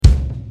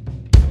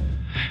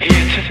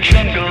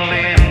jungle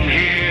in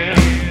here,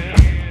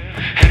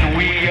 and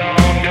we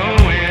all know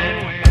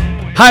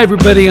it. Hi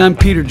everybody, I'm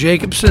Peter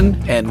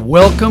Jacobson, and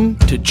welcome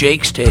to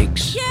Jake's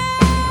Takes.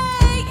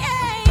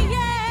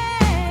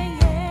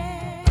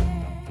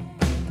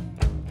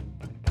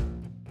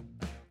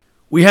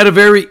 We had a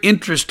very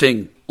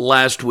interesting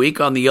last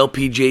week on the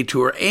LPGA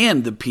Tour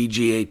and the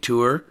PGA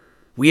Tour.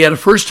 We had a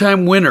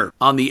first-time winner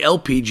on the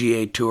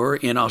LPGA Tour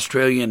in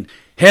Australian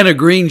Hannah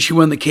Green. She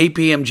won the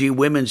KPMG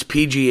Women's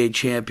PGA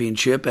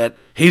Championship at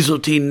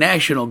Hazeltine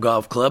National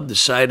Golf Club, the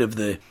site of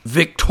the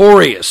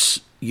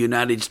victorious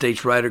United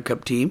States Ryder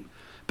Cup team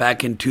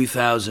back in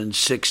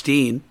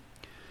 2016.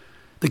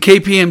 The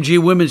KPMG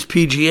Women's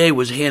PGA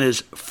was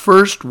Hannah's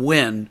first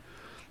win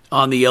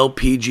on the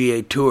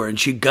LPGA Tour, and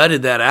she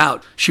gutted that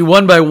out. She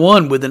won by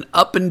one with an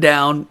up and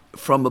down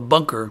from a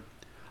bunker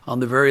on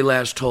the very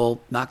last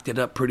hole, knocked it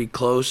up pretty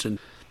close, and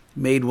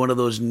made one of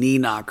those knee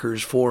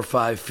knockers 4 or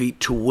 5 feet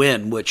to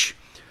win, which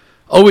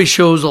always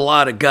shows a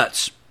lot of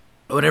guts.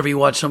 Whenever you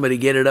watch somebody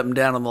get it up and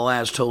down on the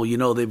last hole, you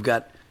know they've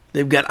got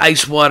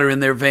ice water in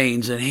their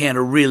veins, and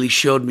Hannah really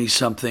showed me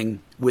something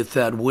with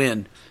that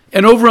win.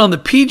 And over on the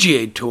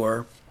PGA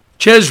Tour,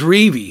 Chez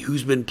Reavie,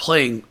 who's been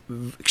playing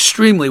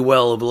extremely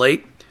well of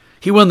late,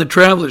 he won the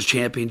Travelers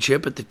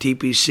Championship at the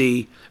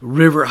TPC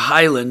River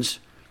Highlands,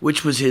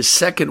 which was his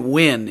second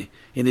win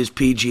in his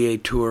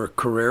PGA Tour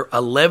career.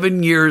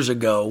 11 years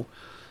ago,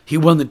 he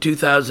won the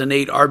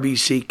 2008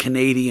 RBC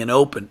Canadian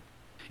Open.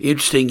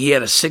 Interesting, he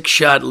had a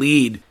 6-shot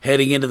lead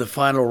heading into the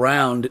final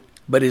round,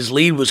 but his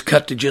lead was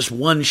cut to just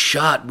 1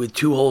 shot with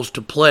 2 holes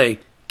to play.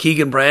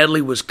 Keegan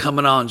Bradley was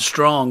coming on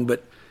strong,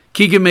 but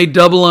Keegan made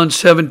double on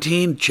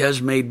 17.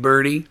 Chez made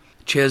birdie.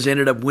 Chez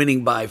ended up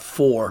winning by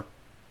 4.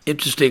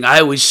 Interesting,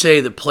 I always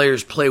say that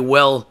players play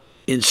well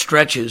in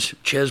stretches.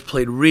 Chez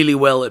played really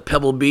well at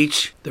Pebble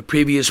Beach the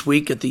previous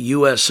week at the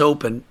U.S.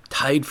 Open,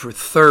 tied for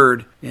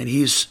 3rd, and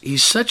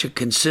he's such a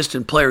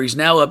consistent player. He's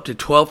now up to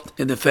 12th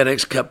in the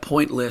FedEx Cup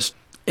point list,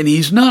 and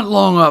he's not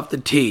long off the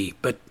tee,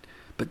 but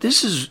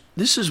this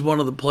is one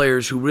of the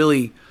players who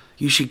really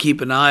you should keep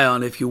an eye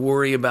on if you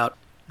worry about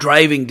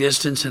driving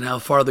distance and how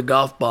far the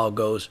golf ball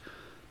goes.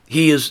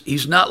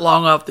 He's not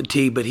long off the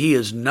tee, but he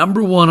is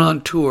number 1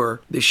 on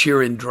tour this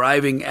year in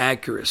driving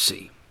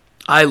accuracy.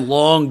 I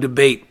long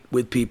debate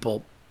with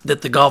people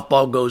that the golf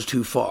ball goes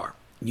too far.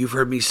 You've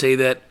heard me say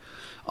that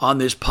on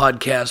this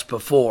podcast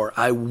before.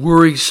 I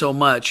worry so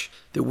much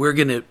that we're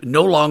going to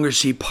no longer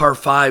see par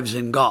 5s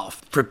in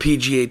golf for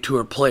PGA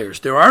Tour players.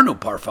 There are no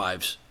par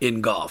 5s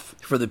in golf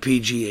for the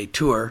PGA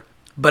Tour,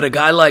 but a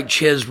guy like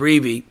Chez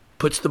Reavie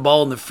puts the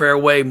ball in the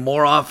fairway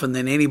more often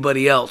than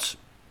anybody else,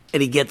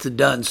 and he gets it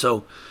done.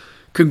 So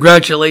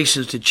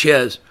congratulations to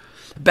Chez.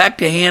 Back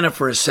to Hannah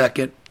for a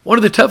second. One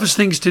of the toughest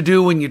things to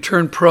do when you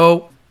turn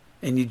pro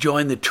and you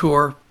join the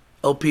tour,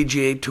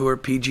 LPGA Tour,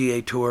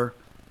 PGA Tour,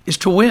 is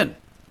to win.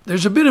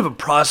 There's a bit of a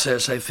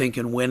process, I think,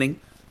 in winning.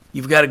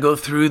 You've got to go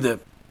through the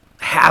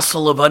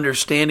hassle of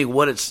understanding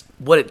what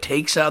it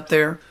takes out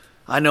there.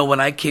 I know when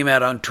I came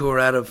out on tour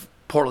out of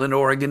Portland,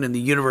 Oregon, and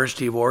the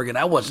University of Oregon,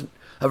 I wasn't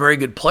a very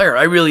good player.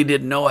 I really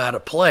didn't know how to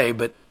play,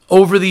 but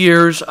over the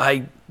years,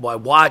 I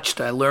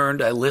watched, I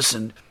learned, I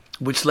listened,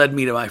 which led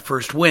me to my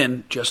first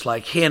win, just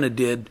like Hannah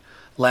did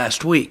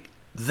last week.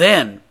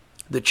 Then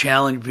the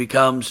challenge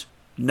becomes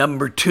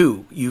number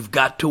 2. You've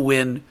got to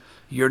win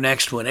your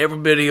next one.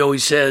 Everybody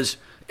always says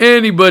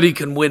anybody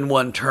can win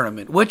one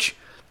tournament, which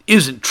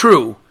isn't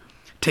true.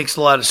 It takes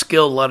a lot of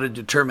skill, a lot of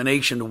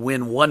determination to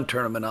win one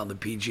tournament on the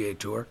PGA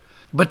Tour.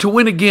 But to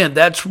win again,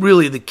 that's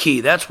really the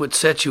key. That's what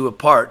sets you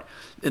apart.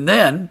 And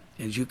then,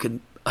 as you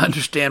can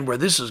understand where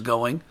this is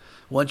going,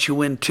 once you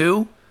win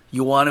 2,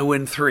 you want to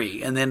win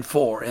 3, and then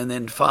 4, and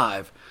then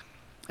 5.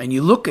 And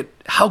you look at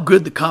how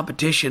good the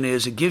competition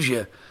is, it gives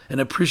you an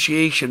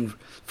appreciation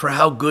for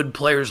how good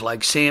players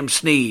like Sam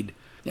Snead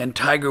and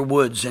Tiger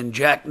Woods and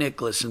Jack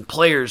Nicklaus and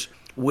players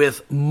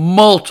with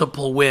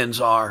multiple wins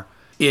are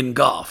in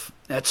golf.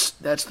 That's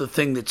the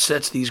thing that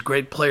sets these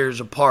great players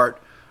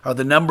apart, are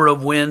the number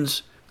of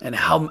wins and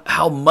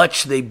how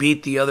much they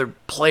beat the other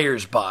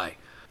players by.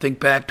 Think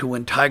back to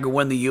when Tiger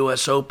won the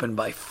U.S. Open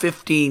by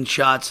 15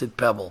 shots at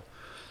Pebble,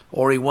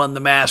 or he won the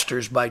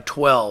Masters by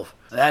 12.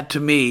 That, to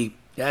me,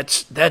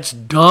 that's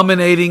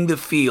dominating the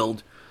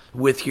field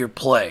with your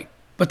play.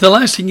 But the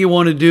last thing you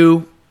want to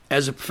do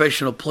as a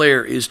professional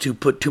player is to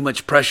put too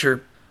much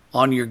pressure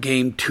on your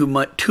game, too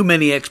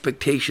many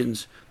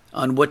expectations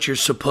on what you're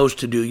supposed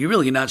to do. You're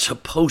really not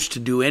supposed to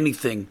do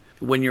anything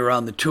when you're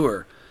on the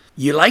tour.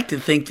 You like to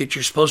think that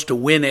you're supposed to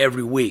win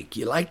every week.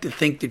 You like to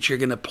think that you're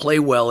going to play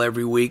well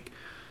every week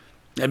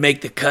and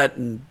make the cut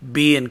and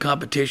be in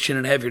competition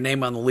and have your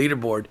name on the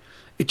leaderboard.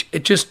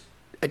 It just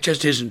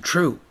isn't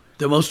true.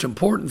 The most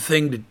important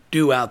thing to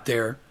do out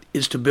there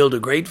is to build a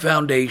great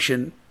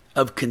foundation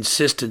of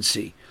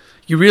consistency.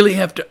 You really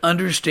have to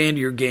understand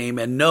your game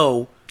and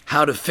know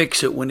how to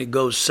fix it when it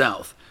goes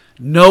south.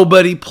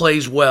 Nobody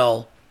plays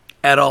well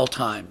at all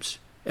times.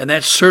 And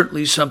that's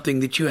certainly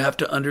something that you have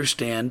to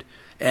understand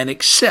and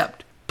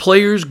accept.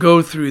 Players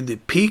go through the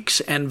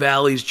peaks and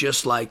valleys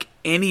just like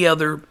any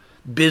other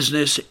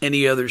business,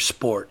 any other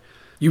sport.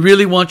 You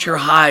really want your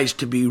highs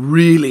to be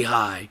really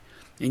high,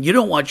 and you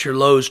don't want your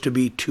lows to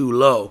be too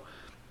low,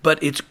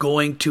 but it's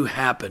going to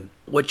happen.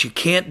 What you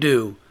can't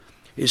do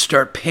is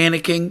start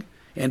panicking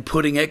and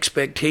putting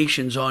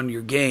expectations on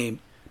your game,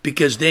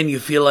 because then you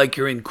feel like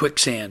you're in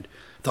quicksand.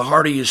 The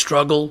harder you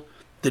struggle,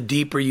 the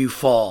deeper you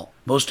fall.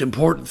 Most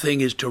important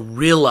thing is to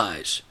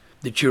realize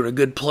that you're a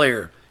good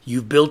player.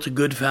 You've built a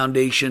good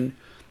foundation.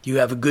 You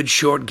have a good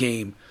short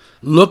game.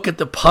 Look at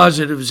the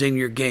positives in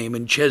your game.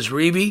 And Chez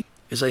Reavie,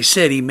 as I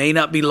said, he may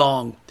not be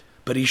long,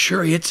 but he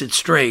sure hits it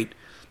straight.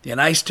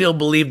 And I still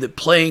believe that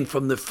playing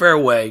from the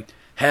fairway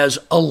has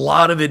a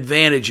lot of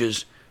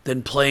advantages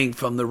than playing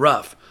from the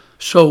rough.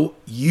 So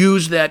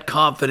use that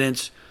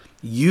confidence,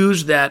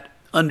 use that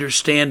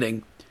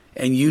understanding,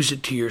 and use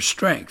it to your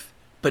strength.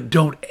 But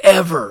don't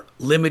ever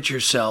limit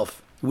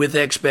yourself with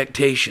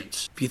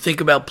expectations. If you think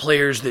about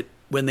players that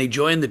when they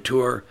join the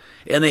tour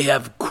and they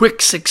have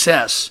quick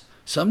success,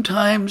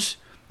 sometimes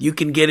you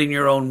can get in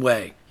your own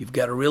way. You've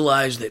got to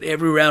realize that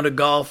every round of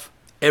golf,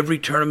 every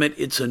tournament,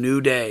 it's a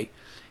new day.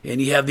 And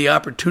you have the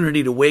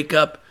opportunity to wake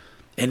up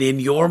and in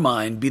your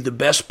mind be the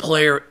best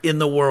player in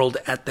the world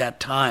at that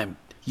time.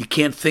 You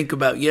can't think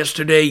about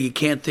yesterday. You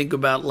can't think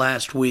about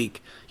last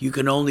week. You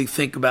can only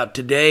think about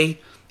today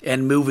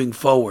and moving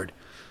forward.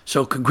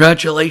 So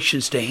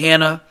congratulations to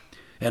Hannah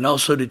and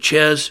also to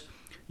Chez.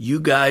 You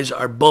guys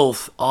are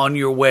both on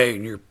your way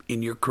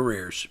in your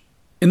careers.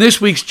 In this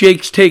week's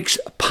Jake's Takes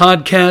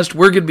podcast,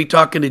 we're going to be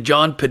talking to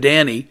John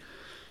Pedani,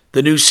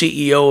 the new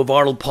CEO of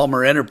Arnold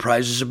Palmer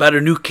Enterprises, about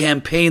a new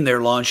campaign they're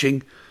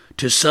launching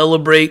to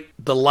celebrate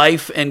the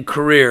life and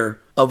career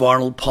of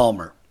Arnold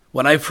Palmer.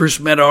 When I first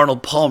met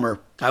Arnold Palmer,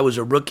 I was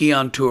a rookie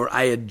on tour.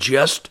 I had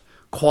just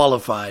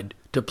qualified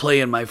to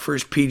play in my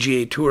first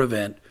PGA Tour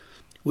event,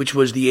 which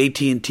was the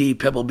AT&T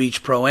Pebble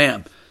Beach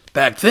Pro-Am.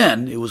 Back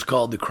then, it was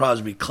called the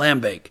Crosby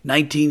Clambake,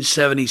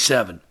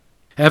 1977.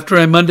 After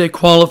I Monday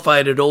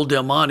qualified at Old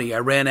Del Monte, I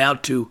ran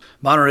out to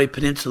Monterey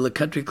Peninsula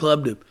Country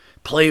Club to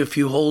play a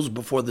few holes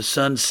before the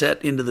sun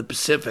set into the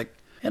Pacific.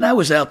 And I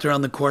was out there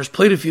on the course,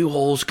 played a few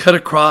holes, cut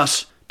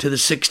across to the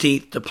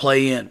 16th to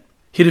play in.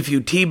 Hit a few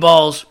tee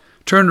balls,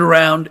 turned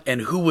around,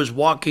 and who was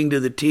walking to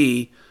the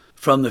tee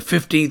from the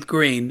 15th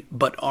green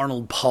but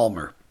Arnold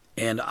Palmer?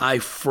 And I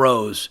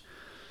froze.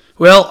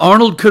 Well,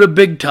 Arnold could have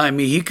big-timed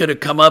me. He could have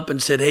come up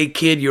and said, "Hey,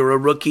 kid, you're a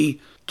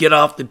rookie. Get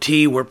off the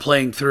tee. We're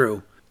playing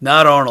through."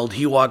 Not Arnold.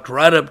 He walked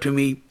right up to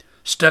me,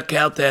 stuck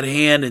out that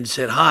hand, and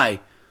said, "Hi,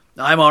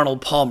 I'm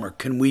Arnold Palmer.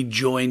 Can we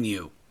join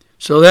you?"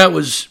 So that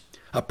was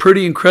a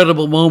pretty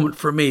incredible moment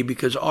for me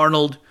because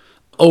Arnold,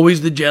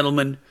 always the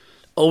gentleman,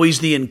 always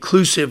the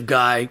inclusive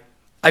guy.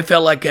 I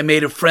felt like I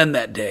made a friend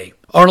that day.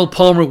 Arnold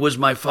Palmer was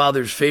my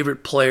father's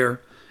favorite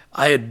player.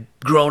 I had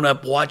grown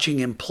up watching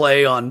him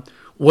play on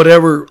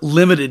whatever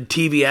limited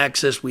TV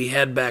access we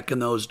had back in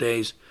those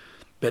days.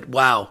 But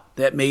wow,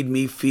 that made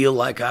me feel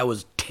like I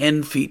was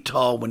 10 feet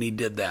tall when he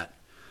did that.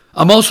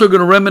 I'm also going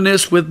to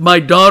reminisce with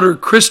my daughter,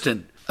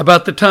 Kristen,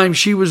 about the time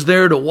she was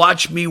there to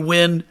watch me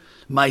win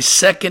my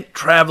second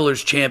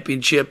Travelers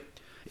Championship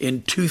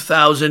in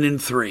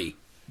 2003.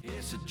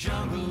 It's a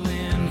jungle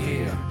in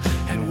here,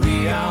 and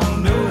we all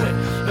know it.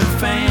 The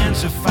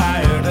fans are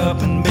fired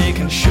up and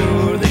making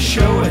sure they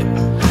show it.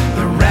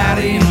 They're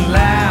rowdy and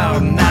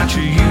loud, not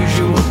your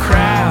usual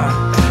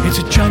crowd. It's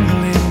a jungle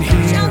in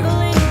here,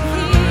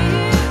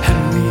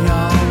 and we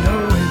all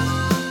know it.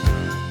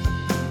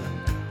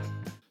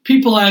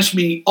 People ask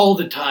me all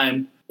the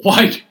time,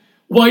 why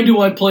do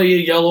I play a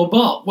yellow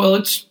ball? Well,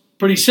 it's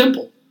pretty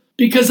simple.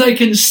 Because I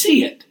can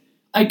see it.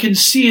 I can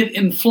see it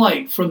in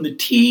flight from the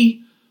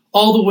tee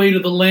all the way to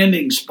the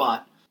landing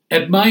spot.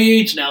 At my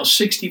age now,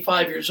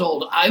 65 years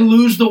old, I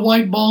lose the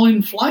white ball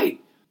in flight.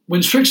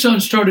 When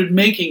Srixon started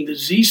making the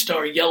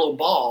Z-Star yellow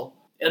ball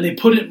and they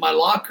put it in my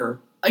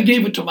locker, I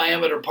gave it to my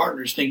amateur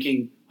partners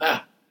thinking,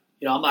 I'm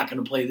not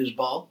going to play this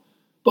ball.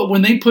 But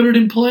when they put it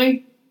in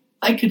play,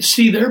 I could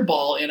see their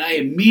ball and I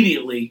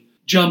immediately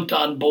jumped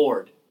on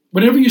board.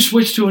 Whenever you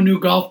switch to a new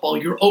golf ball,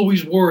 you're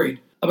always worried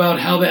about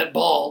how that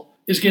ball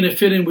is going to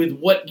fit in with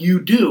what you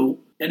do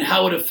and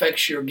how it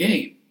affects your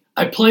game.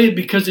 I play it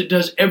because it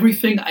does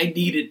everything I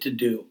need it to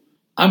do.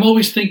 I'm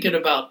always thinking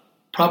about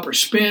proper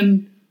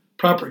spin,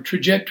 proper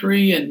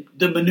trajectory, and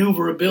the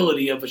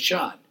maneuverability of a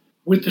shot.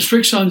 With the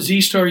Srixon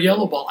Z-Star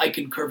yellow ball, I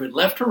can curve it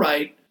left or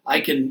right,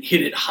 I can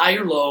hit it high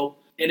or low,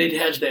 and it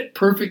has that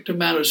perfect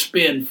amount of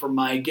spin for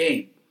my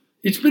game.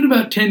 It's been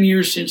about 10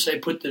 years since I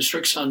put the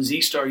Srixon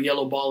Z-Star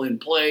yellow ball in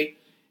play,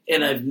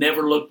 and I've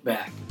never looked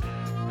back.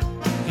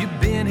 You've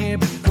been here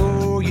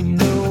before, you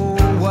know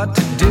what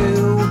to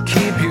do.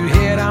 Keep your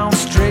head on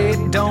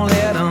straight, don't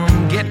let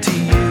them get to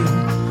you.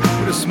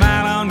 Put a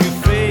smile on your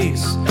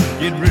face,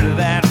 get rid of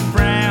that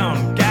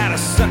frown. Gotta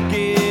suck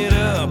it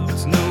up,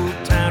 it's no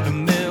time to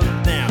melt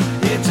down.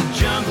 It's a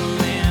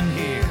jungle in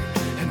here,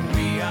 and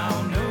we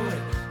all know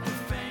it. The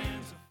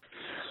fans.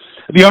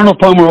 The Arnold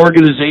Palmer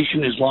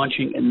Organization is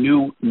launching a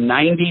new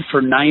 90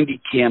 for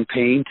 90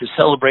 campaign to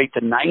celebrate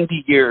the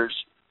 90 years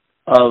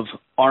of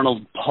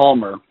Arnold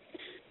Palmer.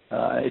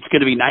 It's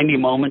going to be 90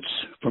 moments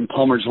from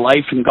Palmer's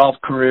life and golf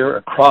career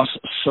across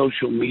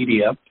social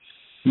media,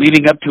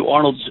 leading up to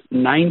Arnold's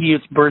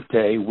 90th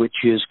birthday, which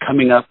is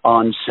coming up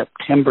on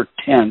September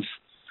 10th.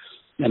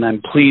 And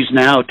I'm pleased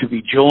now to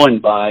be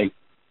joined by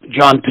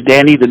John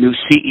Pedani, the new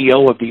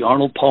CEO of the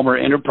Arnold Palmer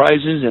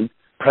Enterprises and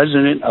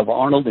president of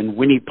Arnold and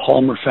Winnie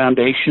Palmer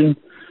Foundation.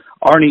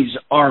 Arnie's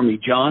Army.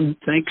 John,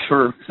 thanks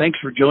for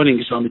joining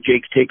us on the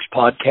Jake's Takes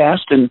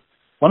podcast. And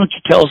why don't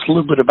you tell us a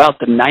little bit about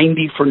the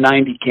 90 for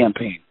 90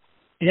 campaign?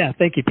 Yeah,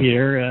 thank you,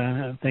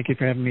 Peter. Thank you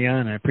for having me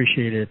on. I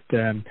appreciate it.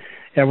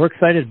 Yeah, we're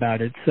excited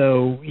about it.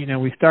 So,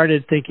 we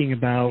started thinking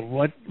about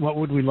what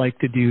would we like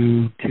to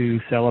do to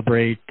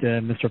celebrate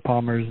Mr.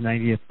 Palmer's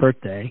 90th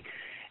birthday.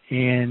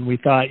 And we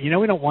thought, we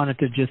don't want it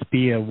to just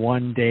be a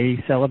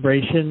one-day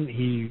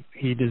celebration.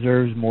 He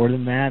deserves more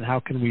than that. How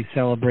can we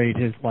celebrate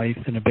his life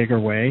in a bigger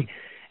way?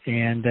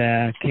 And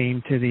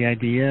came to the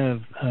idea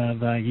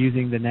of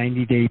using the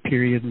 90-day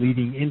period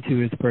leading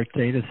into his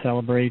birthday to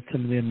celebrate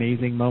some of the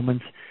amazing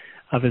moments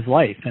of his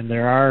life. And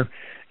there are,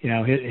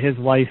 his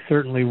life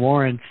certainly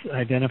warrants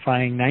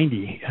identifying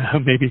 90.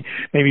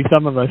 Maybe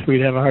some of us,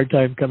 we'd have a hard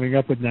time coming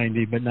up with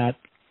 90, but not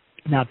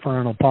for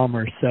Arnold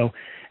Palmer. So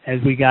as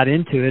we got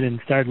into it and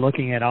started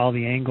looking at all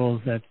the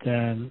angles of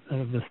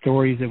the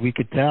stories that we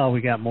could tell,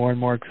 we got more and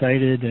more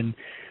excited and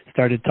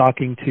started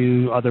talking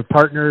to other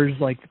partners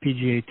like the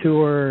PGA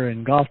Tour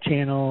and Golf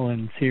Channel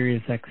and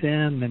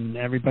SiriusXM, and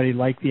everybody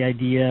liked the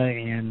idea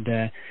and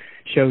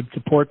showed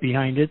support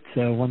behind it.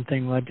 So one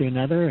thing led to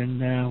another,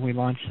 and we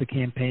launched the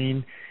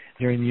campaign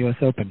during the U.S.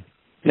 Open.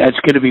 That's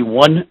going to be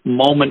one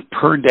moment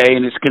per day,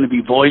 and it's going to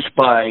be voiced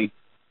by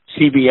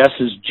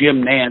CBS's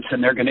Jim Nantz,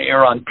 and they're going to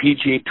air on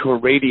PGA Tour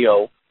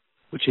Radio,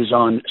 which is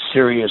on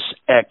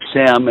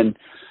SiriusXM. And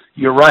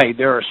you're right,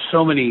 there are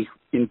so many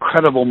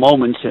incredible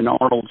moments in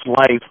Arnold's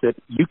life that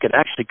you could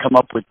actually come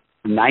up with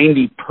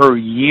 90 per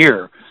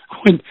year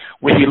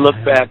when you look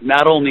back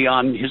not only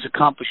on his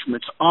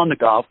accomplishments on the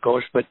golf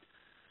course, but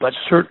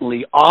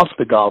certainly off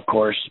the golf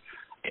course.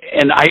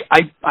 And I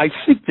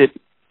think that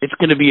it's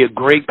going to be a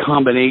great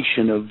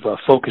combination of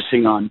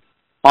focusing on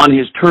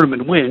his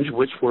tournament wins,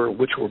 which were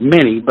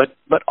many, but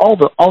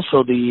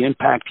also the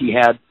impact he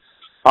had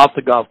off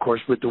the golf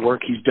course with the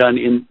work he's done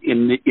in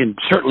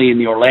certainly in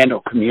the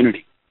Orlando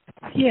community.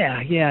 Yeah,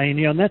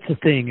 and that's the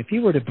thing. If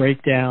you were to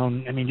break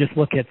down, just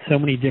look at so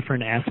many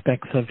different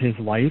aspects of his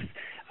life.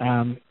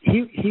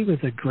 He was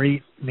a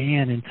great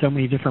man in so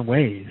many different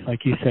ways.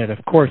 Like you said, of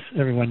course,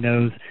 everyone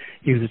knows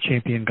he was a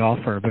champion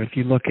golfer. But if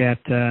you look at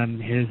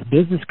his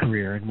business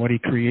career and what he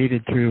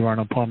created through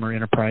Arnold Palmer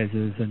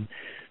Enterprises and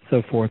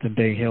so forth in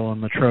Bay Hill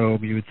and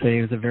Latrobe, you would say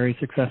he was a very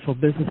successful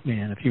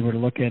businessman. If you were to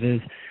look at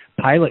his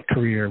pilot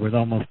career with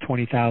almost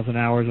 20,000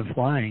 hours of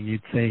flying,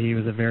 you'd say he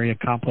was a very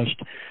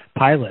accomplished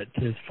pilot.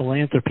 His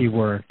philanthropy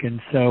work. And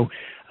so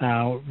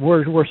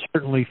we're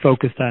certainly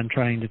focused on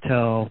trying to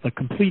tell the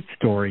complete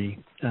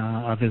story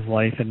of his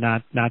life and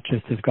not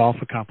just his golf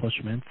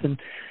accomplishments. And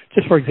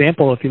just for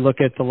example, if you look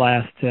at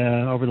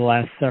over the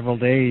last several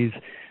days,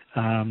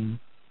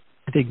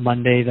 I think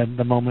Monday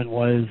the moment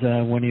was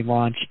when he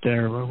launched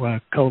or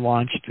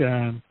co-launched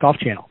Golf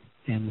Channel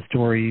and the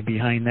story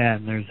behind that.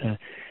 And there's an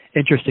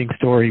interesting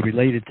story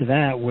related to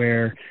that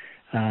where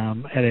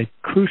at a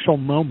crucial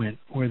moment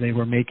where they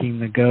were making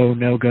the go,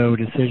 no-go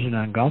decision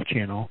on Golf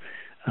Channel,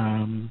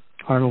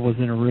 Arnold was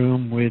in a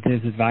room with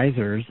his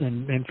advisors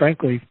and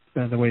frankly,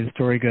 the way the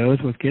story goes,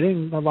 was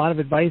getting a lot of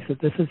advice that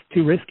this is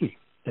too risky,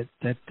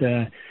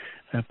 that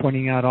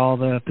pointing out all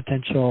the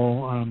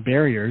potential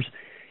barriers.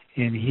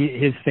 And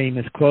his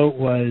famous quote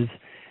was,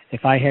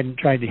 "If I hadn't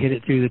tried to hit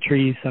it through the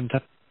trees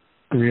sometime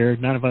in my career,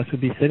 none of us would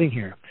be sitting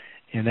here."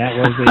 And that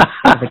was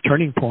a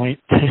turning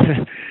point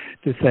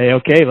to say,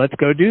 okay, let's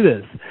go do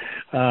this.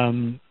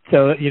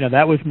 So,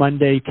 that was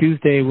Monday.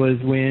 Tuesday was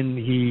when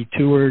he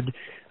toured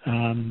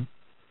the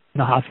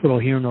hospital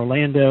here in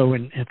Orlando.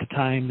 And at the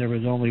time, there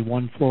was only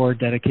one floor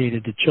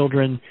dedicated to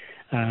children.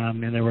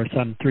 And there were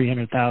some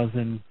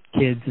 300,000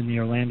 kids in the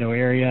Orlando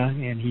area.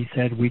 And he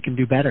said, we can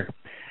do better.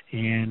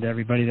 And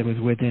everybody that was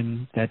with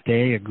him that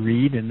day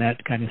agreed, and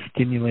that kind of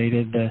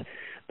stimulated the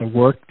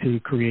work to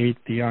create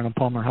the Arnold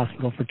Palmer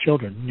Hospital for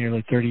Children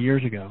nearly 30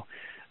 years ago.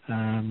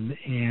 Today,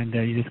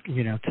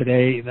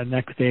 the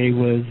next day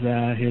was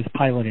his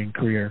piloting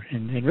career.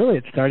 And really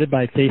it started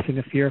by facing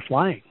the fear of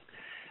flying.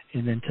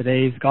 And then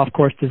today's golf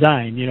course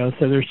design,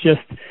 so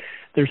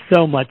there's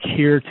so much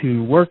here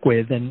to work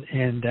with.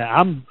 And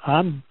I'm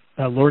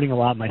learning a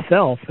lot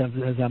myself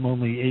as I'm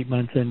only 8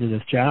 months into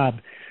this job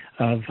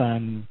of,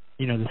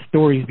 the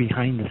stories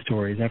behind the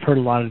stories. I've heard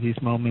a lot of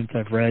these moments.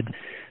 I've read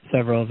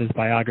several of his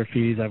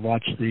biographies. I've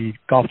watched the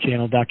Golf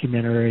Channel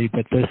documentary,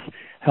 but this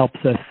helps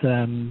us,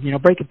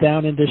 break it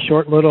down into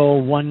short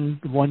little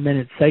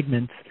one-minute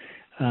segments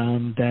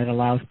that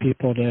allows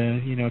people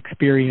to,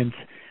 experience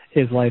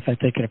his life, I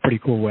think, in a pretty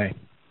cool way.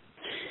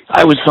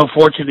 I was so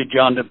fortunate,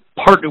 John, to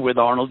partner with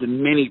Arnold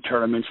in many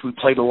tournaments. We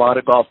played a lot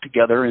of golf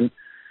together, and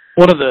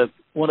one of the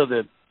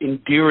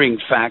endearing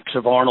facts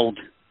of Arnold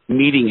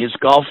meeting his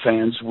golf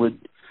fans would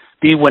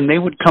be when they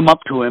would come up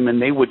to him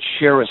and they would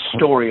share a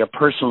story, a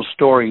personal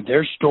story,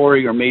 their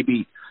story, or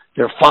maybe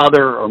their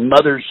father or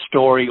mother's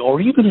story,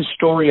 or even a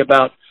story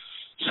about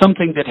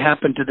something that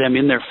happened to them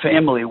in their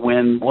family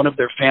when one of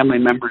their family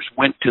members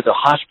went to the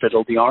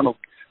hospital, the Arnold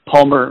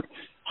Palmer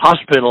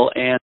Hospital,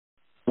 and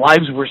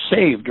lives were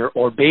saved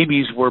or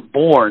babies were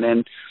born.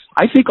 And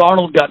I think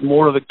Arnold got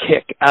more of a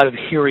kick out of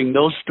hearing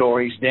those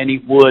stories than he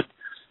would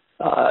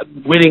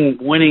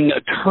winning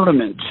a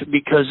tournament,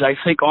 because I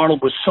think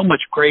Arnold was so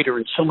much greater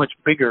and so much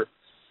bigger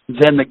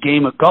than the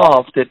game of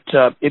golf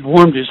that it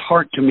warmed his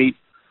heart to meet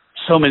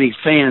so many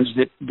fans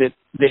that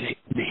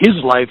his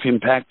life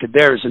impacted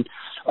theirs. And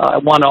I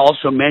want to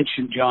also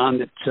mention, John,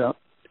 that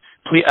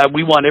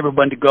we want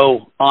everyone to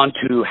go on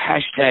to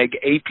hashtag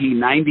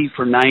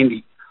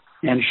AP90for90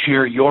 and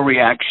share your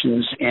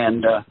reactions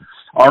and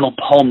Arnold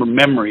Palmer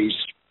memories,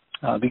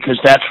 because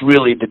that's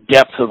really the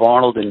depth of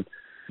Arnold and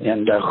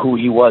who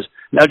he was.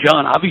 Now,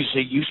 John,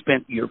 obviously you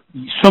spent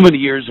so many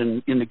years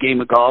in the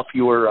game of golf.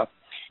 You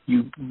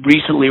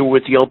recently were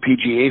with the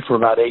LPGA for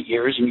about 8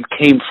 years, and you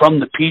came from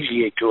the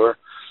PGA Tour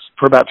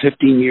for about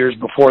 15 years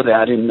before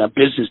that in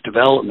business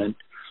development.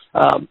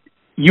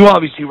 You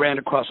obviously ran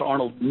across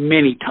Arnold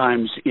many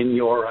times in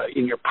your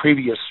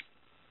previous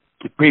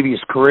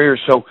career.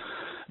 So,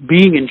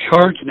 being in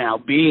charge now,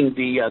 being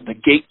the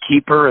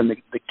gatekeeper and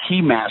the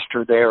key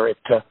master there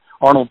at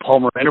Arnold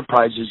Palmer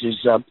Enterprises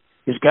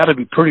is got to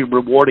be pretty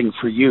rewarding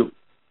for you.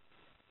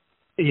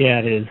 Yeah,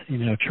 it is,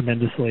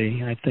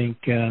 tremendously. I think,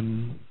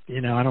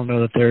 I don't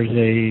know that there's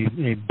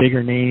a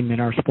bigger name in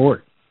our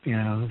sport,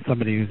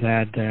 somebody who's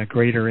had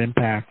greater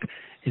impact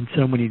in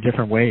so many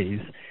different ways.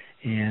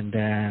 And,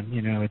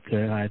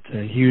 it's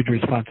a huge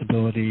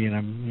responsibility, and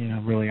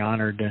I'm, really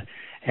honored to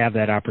have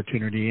that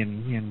opportunity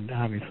and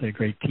obviously a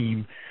great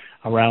team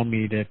around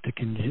me to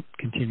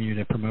continue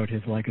to promote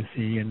his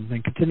legacy and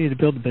then continue to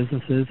build the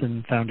businesses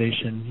and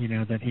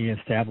foundation, that he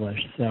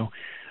established. So,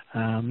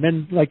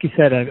 and like you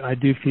said, I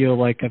do feel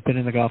like I've been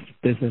in the golf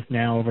business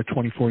now over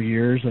 24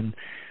 years, and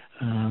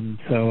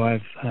so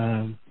I've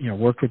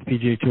worked with the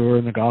PGA Tour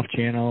and the Golf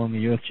Channel and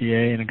the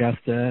USGA and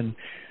Augusta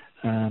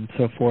and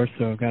so forth.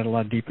 So I've got a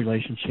lot of deep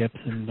relationships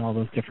in all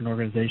those different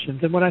organizations.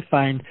 And what I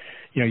find,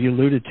 you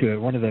alluded to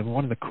it, one of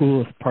the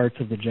coolest parts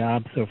of the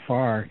job so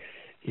far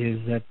is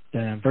that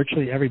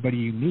virtually everybody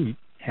you meet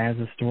has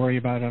a story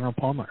about Arnold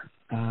Palmer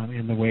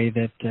in the way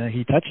that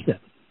he touched them.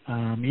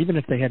 Even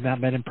if they had not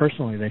met him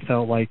personally, they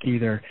felt like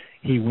either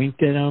he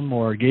winked at them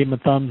or gave them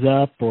a thumbs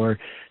up or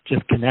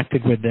just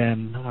connected with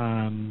them,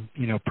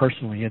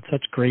 personally. He had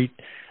such great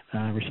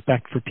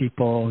respect for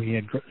people. He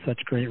had such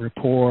great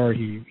rapport.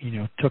 He,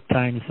 took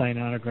time to sign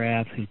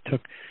autographs.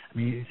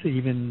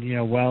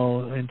 Even,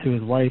 well into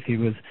his life, he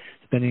was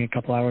spending a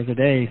couple hours a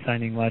day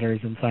signing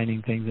letters and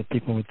signing things that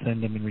people would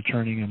send him and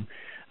returning them.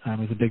 It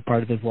was a big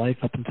part of his life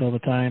up until the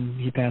time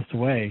he passed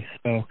away.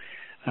 So,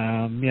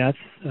 it's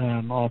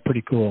all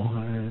pretty cool.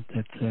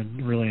 It's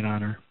really an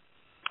honor.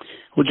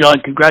 Well,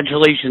 John,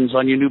 congratulations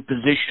on your new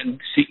position,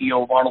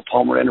 CEO of Arnold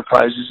Palmer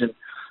Enterprises. And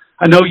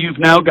I know you've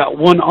now got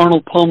one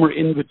Arnold Palmer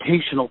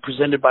Invitational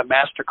presented by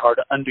MasterCard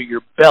under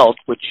your belt,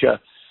 which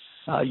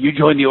you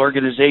joined the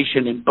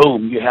organization and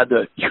boom, you had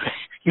the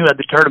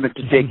tournament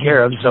to take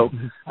care of. So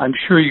I'm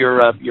sure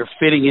you're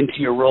fitting into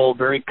your role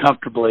very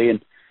comfortably,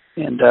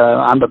 and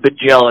I'm a bit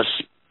jealous.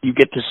 You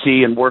get to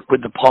see and work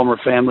with the Palmer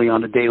family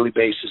on a daily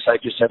basis. I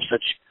just have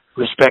such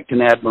respect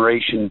and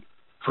admiration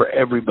for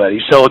everybody.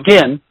 So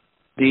again,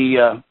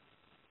 the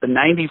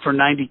 90 for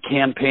 90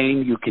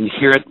 campaign, you can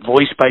hear it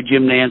voiced by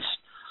Jim Nantz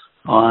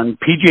on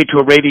PGA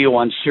Tour Radio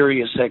on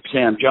Sirius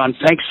XM. John,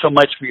 thanks so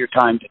much for your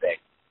time today.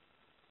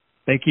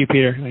 Thank you,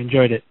 Peter. I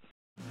enjoyed it.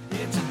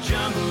 It's a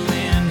jungle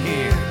in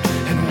here,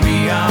 and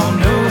we all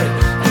know it.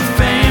 The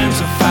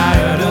fans are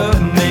fired up,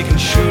 making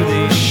sure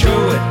they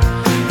show it.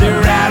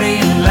 They're rowdy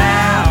and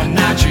loud,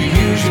 not your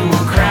usual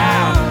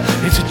crowd.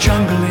 It's a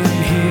jungle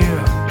in here,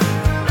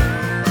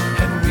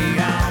 and we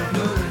all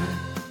know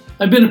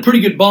it. I've been a pretty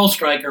good ball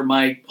striker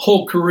my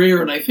whole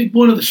career, and I think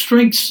one of the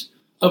strengths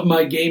of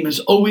my game has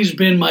always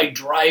been my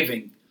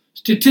driving.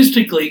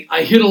 Statistically,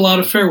 I hit a lot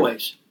of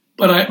fairways,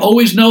 but I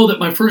always know that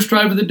my first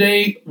drive of the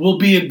day will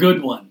be a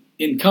good one,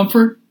 in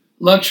comfort,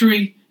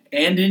 luxury,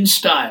 and in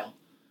style,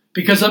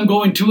 because I'm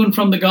going to and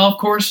from the golf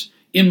course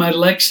in my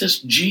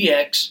Lexus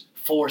GX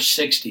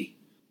 460.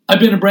 I've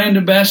been a brand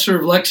ambassador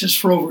of Lexus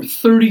for over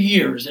 30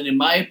 years, and in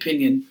my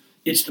opinion,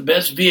 it's the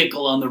best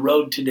vehicle on the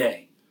road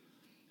today.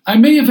 I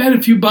may have had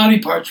a few body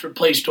parts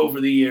replaced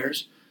over the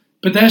years,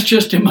 but that's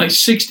just in my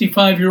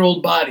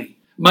 65-year-old body.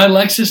 My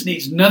Lexus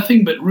needs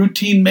nothing but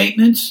routine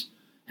maintenance,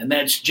 and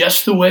that's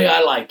just the way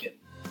I like it.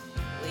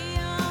 We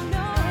all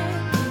know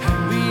it.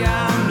 We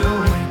all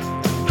know it.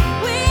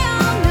 We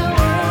all know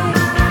it.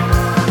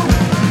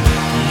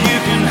 You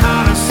can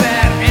harness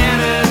that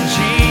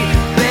energy.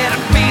 Let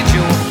it feed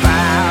your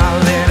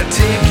fire. Let it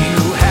take you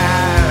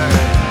higher.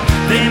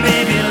 They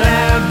may be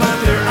loud,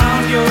 but they're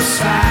on your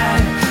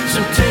side.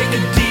 So take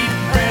a deep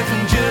breath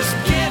and just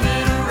give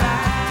it a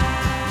ride.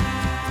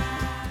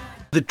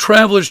 The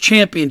Travelers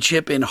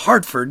Championship in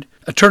Hartford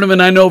a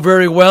tournament I know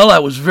very well. I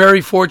was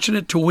very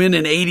fortunate to win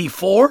in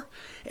 84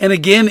 and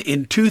again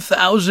in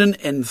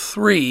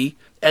 2003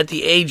 at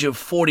the age of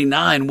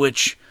 49,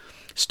 which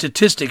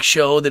statistics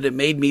show that it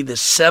made me the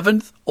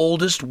 7th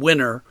oldest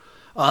winner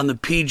on the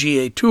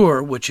PGA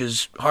Tour, which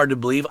is hard to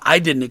believe. I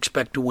didn't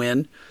expect to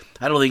win.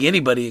 I don't think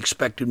anybody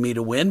expected me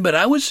to win, but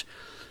I was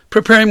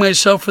preparing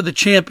myself for the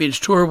Champions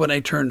Tour when I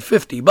turned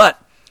 50.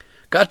 But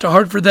got to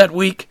Hartford that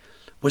week,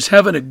 was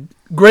having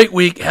a great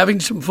week, having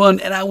some fun,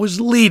 and I was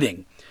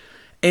leading.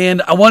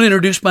 And I want to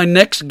introduce my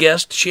next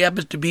guest. She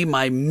happens to be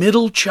my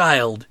middle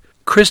child,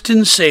 Kristen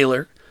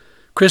Saylor.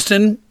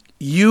 Kristen,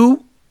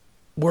 you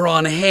were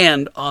on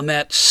hand on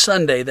that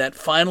Sunday, that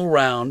final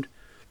round,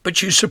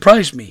 but you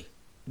surprised me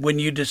when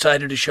you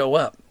decided to show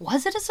up.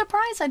 Was it a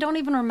surprise? I don't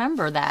even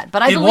remember that,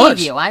 but I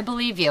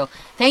believe you.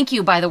 Thank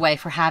you, by the way,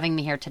 for having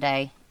me here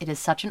today. It is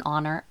such an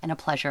honor and a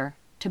pleasure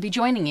to be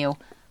joining you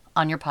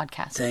on your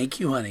podcast. Thank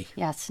you, honey.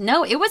 Yes.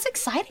 No, it was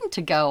exciting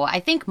to go. I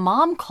think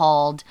Mom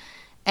called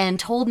and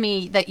told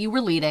me that you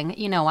were leading.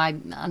 You know,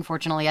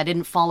 unfortunately, I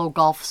didn't follow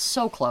golf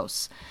so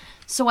close,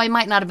 so I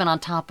might not have been on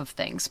top of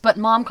things. But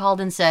Mom called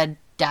and said,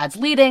 Dad's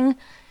leading.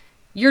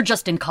 You're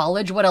just in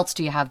college. What else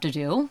do you have to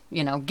do?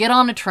 You know, get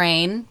on a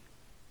train,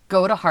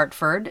 go to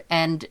Hartford,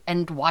 and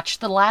watch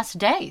the last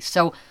day.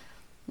 So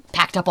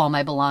packed up all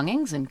my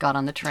belongings and got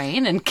on the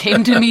train and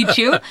came to meet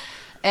you.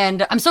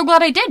 And I'm so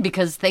glad I did,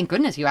 because thank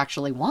goodness you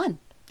actually won.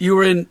 You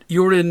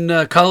were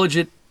in college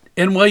at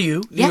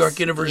NYU, New Yes, York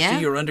University, yeah.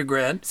 your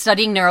undergrad.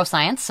 Studying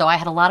neuroscience, so I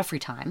had a lot of free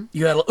time.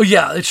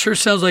 It sure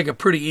sounds like a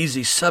pretty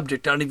easy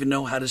subject. I don't even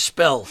know how to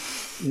spell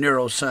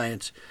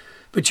neuroscience.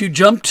 But you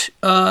jumped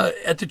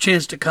at the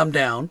chance to come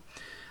down.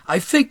 I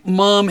think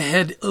Mom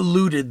had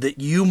alluded that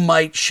you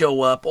might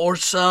show up, or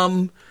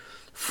some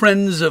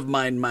friends of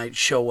mine might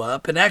show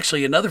up. And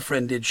actually, another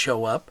friend did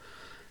show up.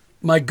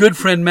 My good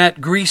friend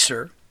Matt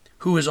Greaser,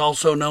 who is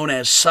also known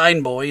as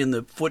Sign Boy in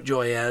the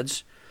FootJoy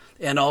ads.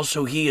 And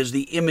also he is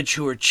the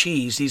Immature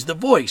Cheese. He's the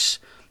voice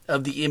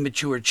of the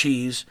Immature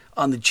Cheese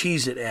on the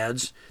Cheez-It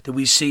ads that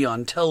we see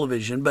on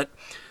television. But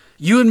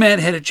you and Matt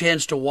had a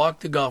chance to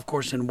walk the golf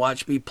course and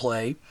watch me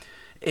play.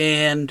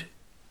 And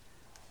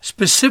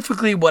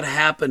specifically what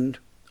happened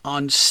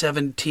on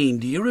 17.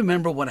 Do you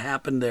remember what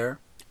happened there?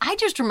 I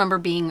just remember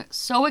being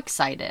so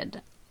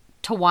excited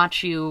to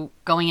watch you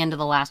going into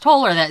the last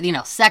hole, or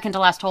the second to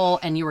last hole,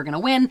 and you were going to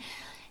win.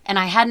 And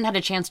I hadn't had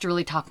a chance to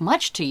really talk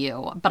much to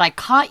you, but I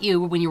caught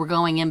you when you were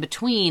going in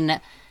between,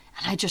 and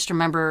I just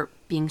remember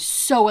being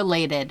so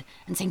elated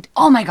and saying,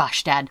 oh my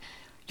gosh, Dad,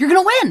 you're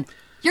going to win.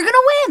 You're going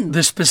to win.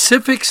 The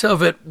specifics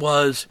of it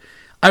was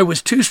I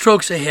was 2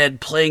 strokes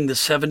ahead playing the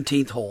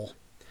 17th hole,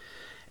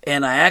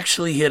 and I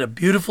actually hit a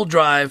beautiful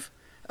drive,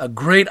 a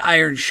great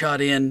iron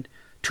shot in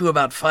to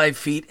about 5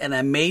 feet, and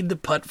I made the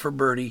putt for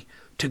birdie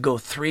to go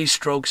 3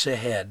 strokes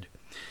ahead.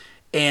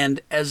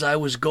 And as I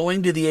was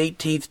going to the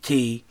 18th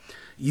tee,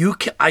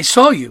 I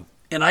saw you,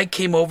 and I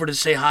came over to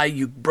say hi.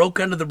 You broke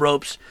under the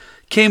ropes,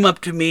 came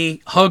up to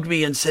me, hugged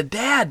me, and said,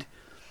 Dad,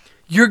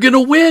 you're going to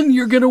win.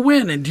 You're going to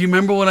win. And do you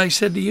remember what I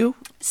said to you?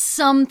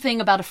 Something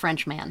about a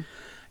French man.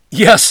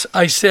 Yes,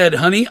 I said,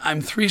 honey,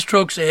 I'm 3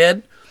 strokes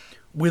ahead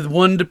with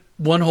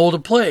one hole to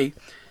play.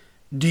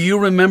 Do you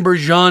remember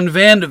Jean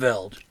Van de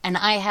Velde? And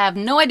I have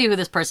no idea who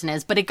this person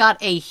is, but it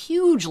got a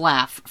huge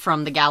laugh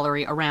from the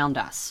gallery around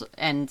us.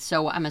 And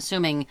so I'm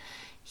assuming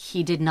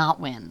he did not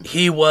win.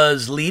 He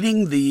was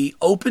leading the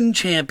Open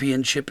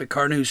Championship at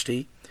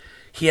Carnoustie.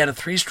 He had a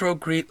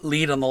 3-stroke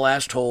lead on the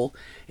last hole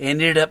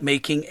and ended up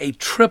making a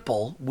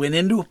triple, went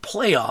into a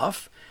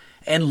playoff,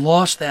 and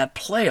lost that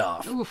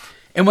playoff. Oof.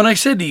 And when I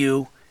said to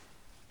you,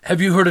 have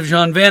you heard of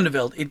Jean Van de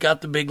Velde? It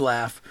got the big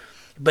laugh.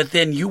 But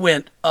then you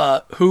went,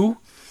 who?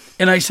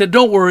 And I said,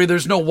 don't worry,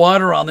 there's no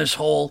water on this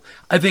hole.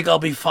 I think I'll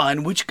be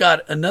fine, which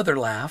got another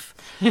laugh.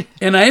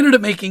 And I ended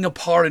up making a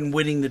par and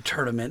winning the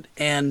tournament.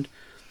 And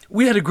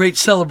we had a great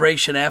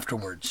celebration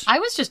afterwards. I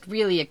was just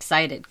really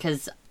excited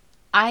because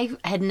I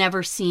had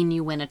never seen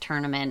you win a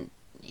tournament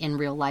in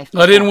real life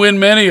before. I didn't win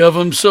many of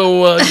them,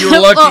 so you were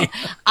lucky.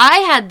 Well, I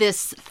had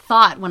this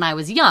thought when I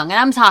was young, and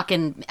I'm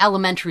talking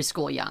elementary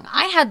school young.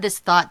 I had this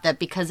thought that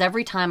because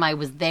every time I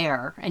was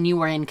there and you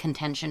were in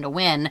contention to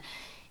win,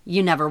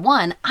 you never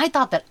won. I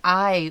thought that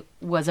I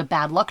was a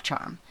bad luck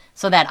charm,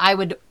 so that I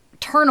would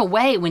turn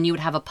away when you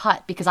would have a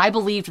putt, because I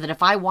believed that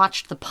if I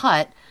watched the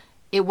putt,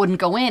 it wouldn't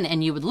go in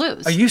and you would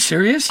lose. Are you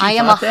serious? I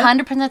am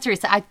 100%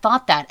 serious. I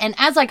thought that. And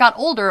as I got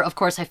older, of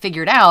course, I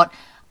figured out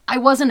I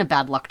wasn't a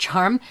bad luck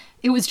charm.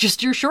 It was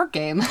just your short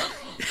game.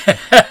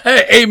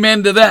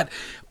 Amen to that.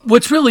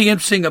 What's really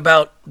interesting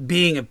about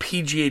being a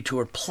PGA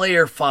Tour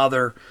player,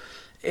 father,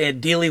 and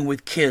dealing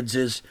with kids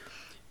is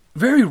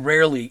very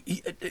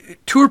rarely,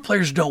 tour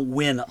players don't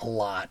win a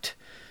lot.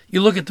 You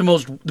look at the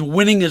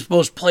winningest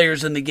most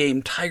players in the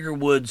game, Tiger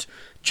Woods,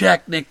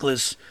 Jack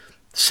Nicklaus,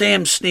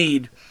 Sam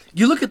Snead.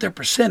 You look at their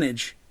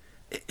percentage,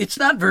 it's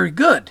not very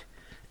good.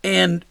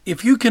 And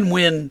if you can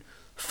win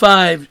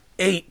 5,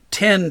 8,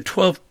 10,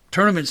 12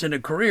 tournaments in a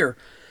career,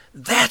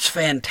 that's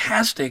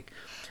fantastic.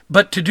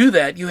 But to do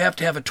that, you have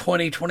to have a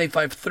 20,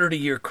 25,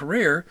 30-year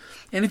career.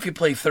 And if you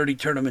play 30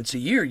 tournaments a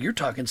year, you're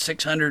talking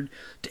 600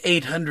 to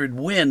 800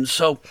 wins.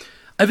 So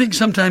I think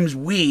sometimes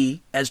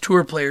we, as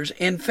tour players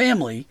and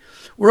family,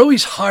 we're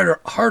always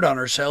hard on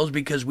ourselves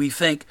because we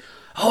think,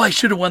 oh, I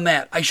should have won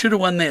that. I should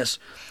have won this.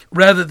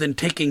 Rather than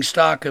taking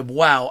stock of,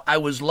 wow, I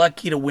was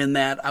lucky to win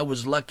that. I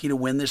was lucky to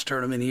win this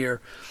tournament here.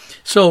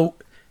 So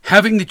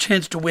having the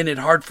chance to win at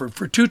Hartford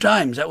for 2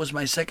 times, that was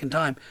my second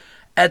time,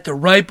 at the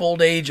ripe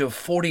old age of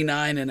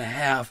 49 and a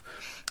half,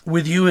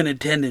 with you in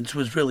attendance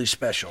was really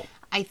special.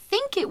 I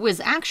think it was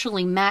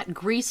actually Matt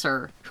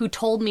Greaser who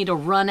told me to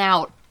run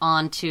out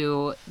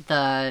onto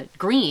the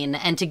green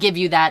and to give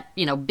you that,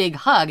 big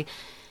hug.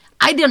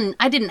 I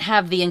didn't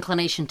have the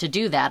inclination to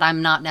do that.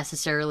 I'm not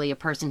necessarily a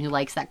person who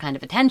likes that kind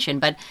of attention,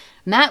 but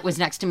Matt was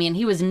next to me and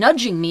he was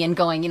nudging me and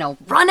going,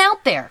 run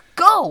out there,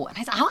 go. And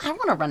I said, I don't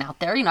want to run out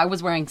there. I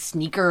was wearing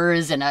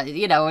sneakers and,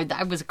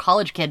 I was a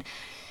college kid.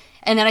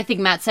 And then I think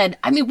Matt said,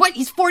 what?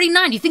 He's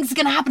 49. You think this is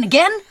going to happen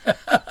again?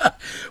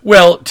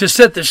 Well, to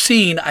set the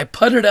scene, I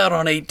putted out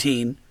on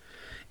 18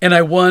 and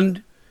I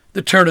won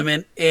the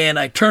tournament, and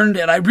I turned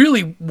and I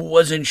really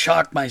was in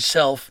shock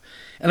myself.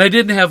 And I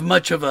didn't have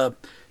much of a,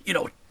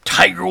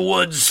 Tiger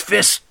Woods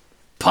fist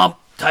pump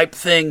type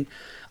thing.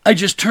 I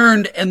just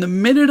turned, and the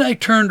minute I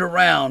turned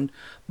around,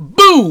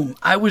 boom,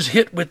 I was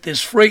hit with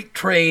this freight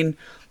train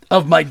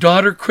of my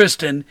daughter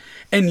Kristen,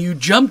 and you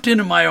jumped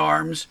into my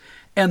arms,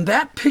 and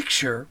that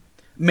picture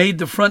made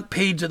the front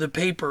page of the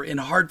paper in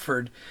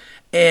Hartford,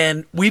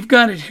 and we've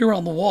got it here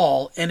on the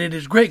wall, and it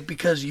is great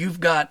because you've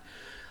got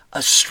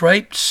a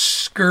striped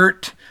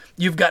skirt,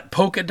 you've got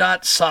polka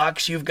dot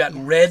socks, you've got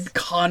red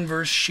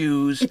Converse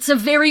shoes. It's a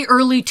very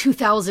early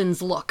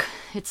 2000s look.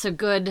 It's a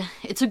good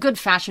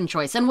fashion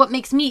choice. And what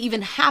makes me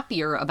even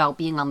happier about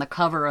being on the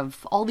cover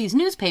of all these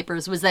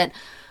newspapers was that,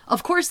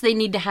 of course, they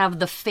need to have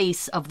the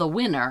face of the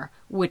winner,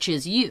 which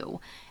is you.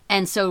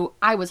 And so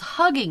I was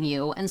hugging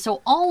you, and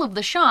so all of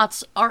the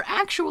shots are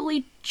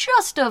actually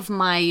just of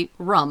my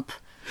rump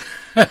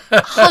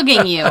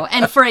hugging you.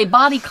 And for a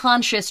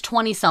body-conscious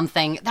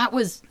 20-something, that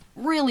was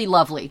really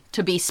lovely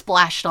to be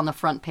splashed on the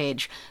front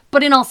page.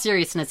 But in all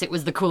seriousness, it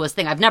was the coolest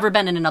thing. I've never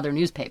been in another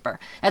newspaper.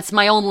 That's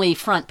my only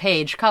front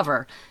page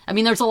cover.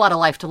 There's a lot of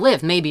life to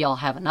live. Maybe I'll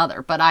have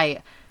another. But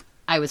I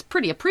was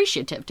pretty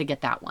appreciative to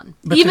get that one,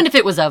 even if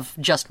it was of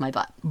just my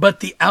butt. But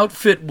the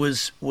outfit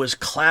was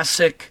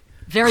classic.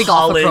 Very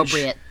college. golf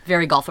appropriate.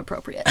 Very golf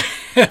appropriate.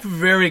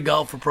 Very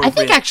golf appropriate. I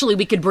think actually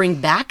we could bring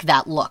back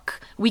that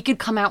look. We could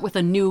come out with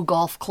a new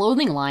golf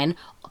clothing line,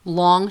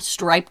 long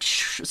striped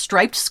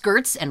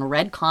skirts and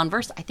red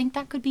Converse. I think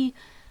that could be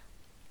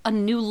a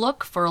new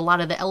look for a lot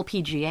of the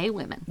LPGA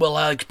women. Well,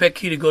 I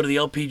expect you to go to the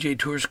LPGA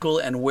Tour School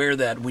and wear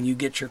that when you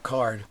get your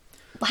card.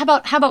 How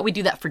about we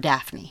do that for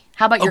Daphne?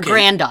 How about your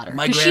granddaughter?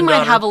 My Because she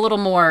might have a little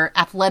more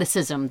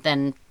athleticism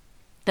than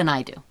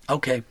I do.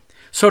 Okay.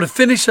 So to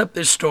finish up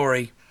this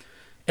story,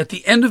 at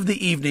the end of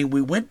the evening,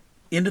 we went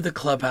into the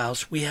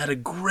clubhouse. We had a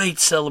great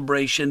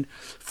celebration.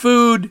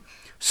 Food,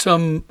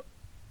 some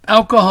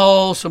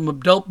alcohol, some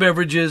adult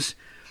beverages,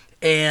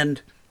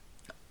 and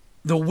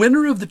the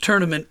winner of the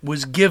tournament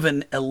was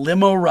given a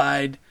limo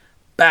ride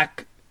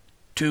back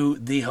to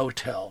the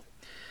hotel.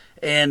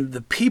 And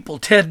the people,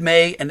 Ted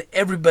May and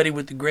everybody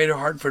with the Greater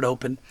Hartford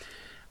Open,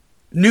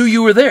 knew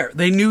you were there.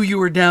 They knew you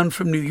were down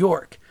from New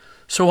York.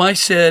 So I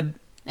said...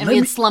 And we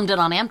had slummed it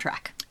on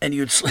Amtrak. And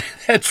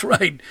that's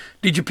right.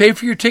 Did you pay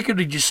for your ticket or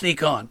did you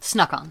sneak on?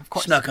 Snuck on, of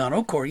course. Snuck on,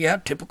 of course. Yeah,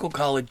 typical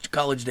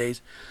college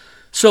days.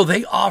 So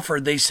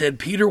they said,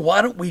 Peter,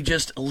 why don't we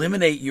just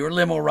eliminate your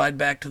limo ride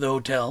back to the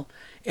hotel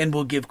and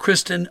we'll give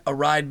Kristen a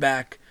ride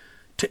back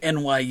to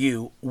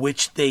NYU,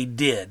 which they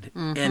did.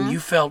 Mm-hmm. And you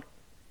felt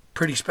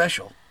pretty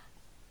special.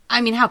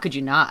 How could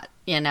you not?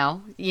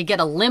 You get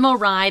a limo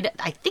ride.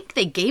 I think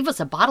they gave us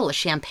a bottle of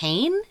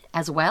champagne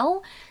as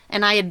well.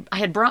 And I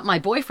had brought my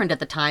boyfriend at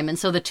the time, and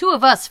so the two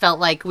of us felt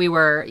like we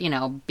were,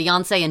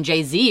 Beyonce and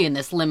Jay-Z in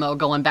this limo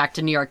going back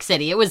to New York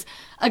City. It was,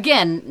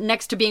 again,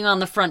 next to being on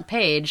the front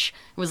page,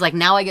 it was like,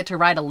 now I get to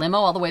ride a limo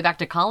all the way back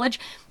to college.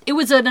 It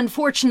was an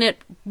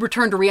unfortunate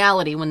return to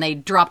reality when they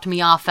dropped me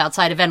off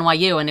outside of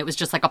NYU, and it was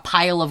just like a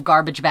pile of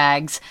garbage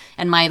bags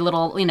and my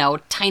little,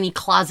 tiny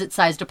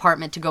closet-sized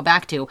apartment to go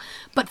back to.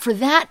 But for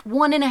that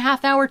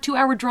 1.5 hour, 2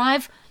 hour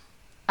drive,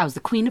 I was the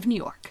queen of New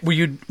York. Were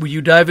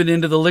you diving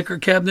into the liquor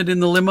cabinet in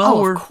the limo?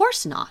 Oh, of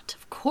course not.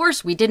 Of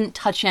course we didn't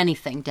touch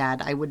anything,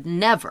 Dad. I would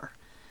never.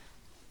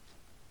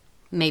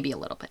 Maybe a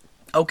little bit.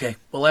 Okay.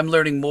 Well, I'm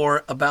learning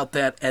more about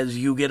that as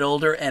you get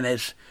older, and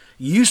as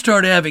you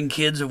start having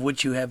kids, of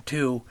which you have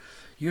two,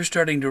 you're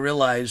starting to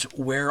realize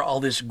where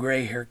all this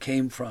gray hair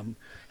came from.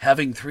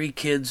 Having 3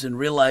 kids and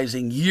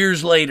realizing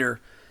years later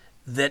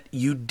that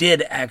you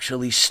did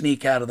actually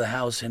sneak out of the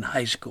house in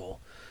high school.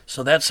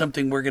 So that's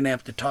something we're going to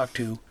have to talk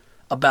to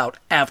about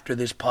after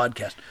this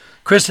podcast.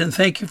 Kristen,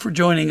 thank you for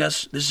joining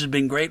us. This has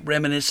been great,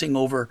 reminiscing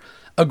over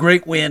a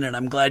great win, and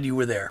I'm glad you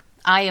were there.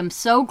 I am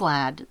so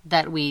glad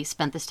that we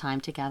spent this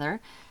time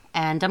together,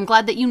 and I'm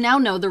glad that you now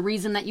know the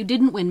reason that you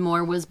didn't win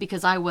more was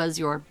because I was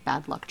your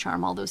bad luck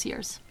charm all those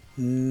years.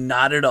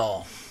 Not at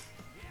all.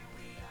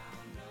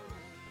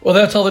 Well,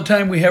 that's all the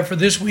time we have for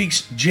this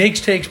week's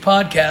Jake's Takes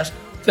podcast.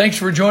 Thanks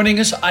for joining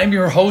us. I'm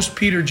your host,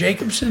 Peter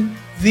Jacobson.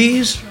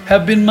 These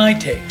have been my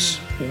takes.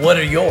 What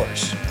are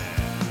yours?